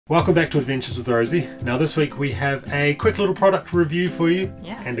Welcome back to Adventures with Rosie. Now this week we have a quick little product review for you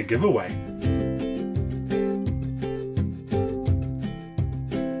and a giveaway.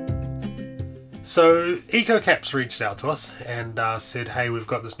 So Ecokaps reached out to us and said, hey, we've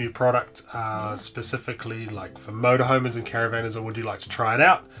got this new product specifically like for motorhomers and caravanners, and would you like to try it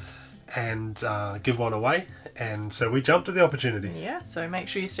out and give one away? And so we jumped at the opportunity. Yeah, so make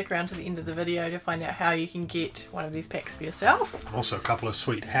sure you stick around to the end of the video to find out how you can get one of these packs for yourself. Also a couple of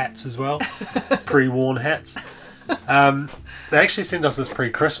sweet hats as well, pre-worn hats. They actually sent us this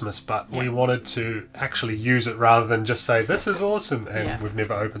pre-Christmas, but we wanted to actually use it rather than just say, this is awesome, and we've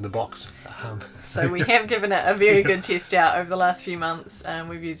never opened the box. So we have given it a very good test out over the last few months.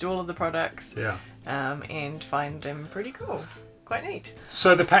 We've used all of the products and find them pretty cool. Quite neat.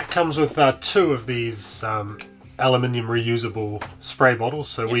 So the pack comes with two of these aluminium reusable spray bottles.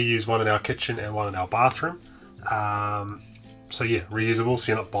 So we use one in our kitchen and one in our bathroom. So yeah, reusable,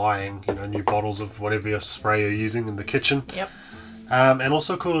 so you're not buying new bottles of whatever your spray you're using in the kitchen. And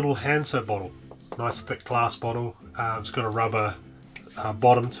also a cool little hand soap bottle. Nice thick glass bottle. It's got a rubber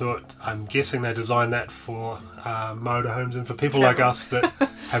bottom to it. I'm guessing they designed that for motorhomes and for people like us that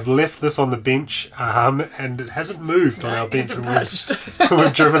have left this on the bench and it hasn't moved on our bench when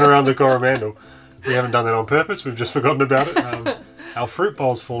we've driven around the Coromandel. We haven't done that on purpose, we've just forgotten about it. Our fruit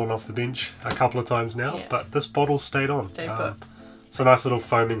bowl's fallen off the bench a couple of times now, but this bottle stayed on. It's a nice little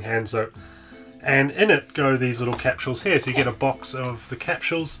foaming hand soap. And in it go these little capsules here, so you get a box of the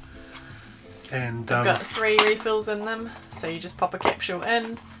capsules. And they've got 3 refills in them, so you just pop a capsule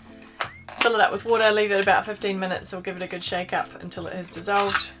in, fill it up with water, leave it about 15 minutes or give it a good shake up until it has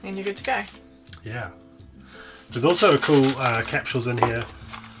dissolved, and you're good to go. Yeah. There's also a cool capsules in here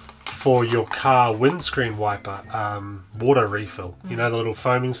for your car windscreen wiper water refill. You know, the little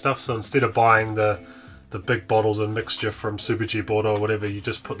foaming stuff, so instead of buying the big bottles of mixture from Super Cheap Auto or whatever, you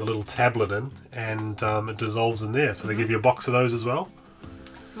just put the little tablet in and it dissolves in there. So they give you a box of those as well.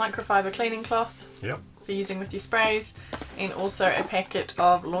 Microfiber cleaning cloth for using with your sprays, and also a packet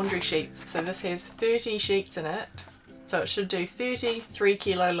of laundry sheets. So this has 30 sheets in it, so it should do 30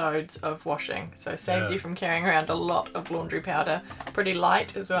 3-kilo loads of washing, so it saves you from carrying around a lot of laundry powder. Pretty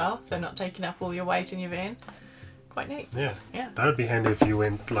light as well, so not taking up all your weight in your van. Quite neat. Yeah, that would be handy if you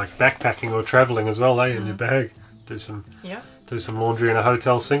went like backpacking or travelling as well, in your bag. Do some laundry in a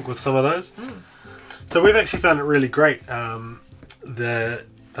hotel sink with some of those. So we've actually found it really great.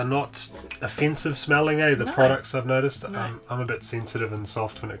 They're not offensive smelling, the products I've noticed. I'm a bit sensitive and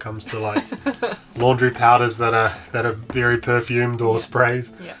soft when it comes to like laundry powders that are very perfumed or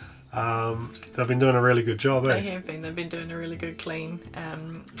sprays. They've been doing a really good job. They have been. They've been doing a really good clean,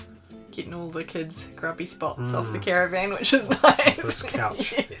 getting all the kids' grubby spots off the caravan, which is nice. This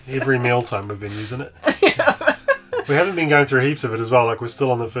couch. Every mealtime we've been using it. We haven't been going through heaps of it as well. Like we're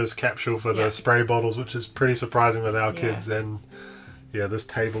still on the first capsule for the spray bottles, which is pretty surprising with our kids and. Yeah, this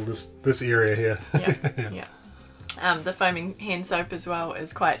table, this area here. The foaming hand soap as well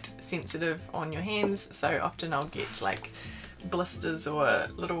is quite sensitive on your hands, so often I'll get like blisters or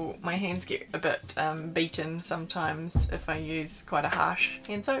my hands get a bit beaten sometimes if I use quite a harsh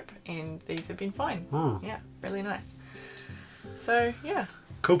hand soap, and these have been fine. Yeah, really nice. So yeah,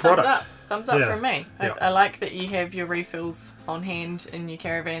 cool product. Thumbs up from me. I like that you have your refills on hand in your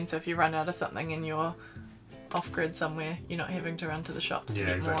caravan, so if you run out of something in your off-grid somewhere, you're not having to run to the shops to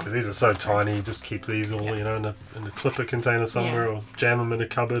get more. These are so tiny, you just keep these all in a clipper container somewhere or jam them in a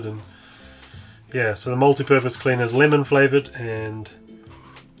cupboard. And so the multi-purpose cleaner is lemon flavoured and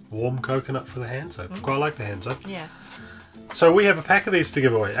warm coconut for the hand soap. Quite like the hand soap. So we have a pack of these to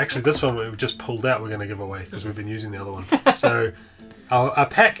give away. Actually this one we've just pulled out, we're going to give away because we've been using the other one. So a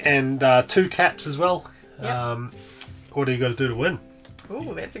pack and 2 caps as well. What do you got to do to win?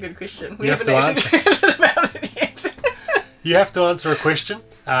 Oh, that's a good question. We haven't actually chatted about it yet. You have to answer a question.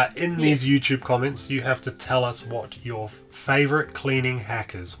 In these YouTube comments, you have to tell us what your favourite cleaning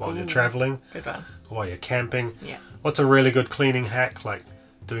hack is while you're travelling. Good one. Or while you're camping. What's a really good cleaning hack, like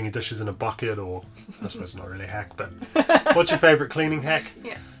doing your dishes in a bucket, or I suppose it's not really a hack, but what's your favourite cleaning hack?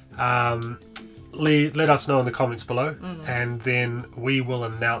 Let us know in the comments below, and then we will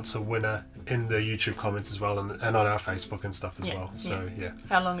announce a winner in the YouTube comments as well, and on our Facebook and stuff as well. So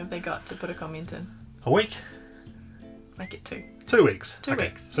how long have they got to put a comment in? A week. Make it 2. 2 weeks. 2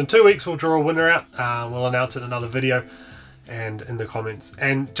 weeks. So in 2 weeks we'll draw a winner out. We'll announce it in another video and in the comments.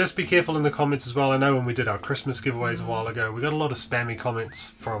 And just be careful in the comments as well. I know when we did our Christmas giveaways a while ago, we got a lot of spammy comments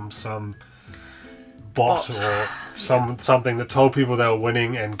from some bot or something that told people they were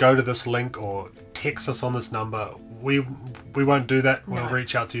winning, and go to this link or text us on this number. We won't do that. We'll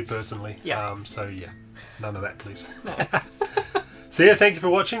reach out to you personally. So yeah, none of that, please. No. So yeah, thank you for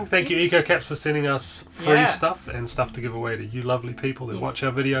watching. Thank you Ecokaps for sending us free Yeah. stuff and stuff to give away to you lovely people that watch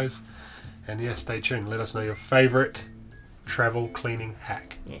our videos. And yeah, stay tuned. Let us know your favourite travel cleaning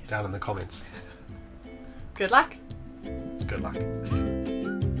hack down in the comments. Good luck. Good luck.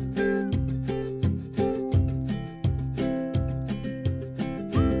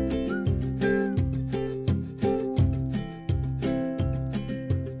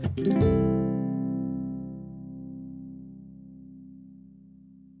 Thank you.